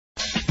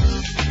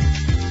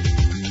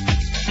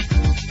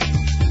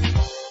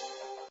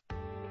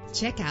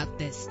Check out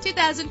this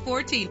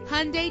 2014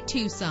 Hyundai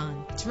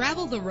Tucson.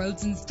 Travel the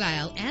roads in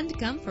style and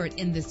comfort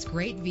in this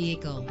great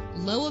vehicle.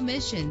 Low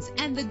emissions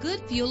and the good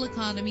fuel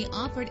economy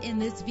offered in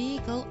this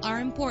vehicle are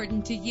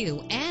important to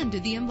you and to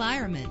the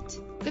environment.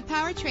 The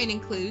powertrain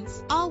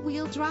includes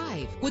all-wheel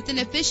drive with an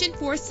efficient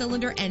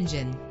 4-cylinder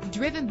engine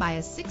driven by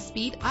a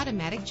 6-speed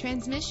automatic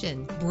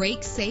transmission.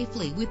 Brake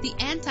safely with the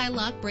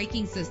anti-lock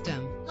braking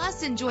system.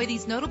 Plus, enjoy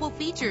these notable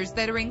features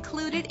that are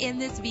included in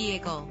this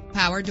vehicle: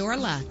 power door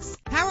locks,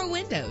 power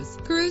windows,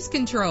 cruise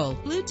control,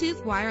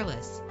 Bluetooth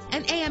wireless,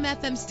 an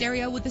AM/FM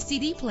stereo with a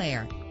CD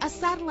player, a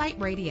satellite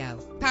radio,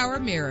 power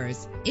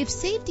mirrors. If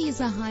safety is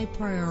a high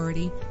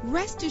priority,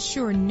 rest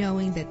assured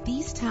knowing that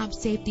these top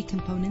safety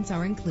components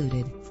are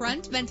included: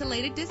 front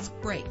ventilated disc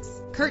brakes,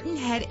 curtain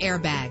head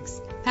airbags,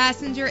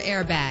 passenger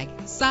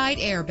airbag, side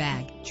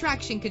airbag,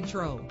 traction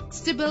control,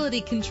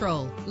 stability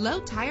control, low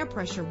tire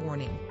pressure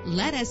warning.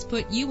 Let us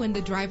put you in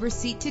the driver's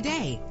seat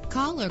today.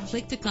 Call or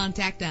click to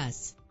contact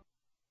us.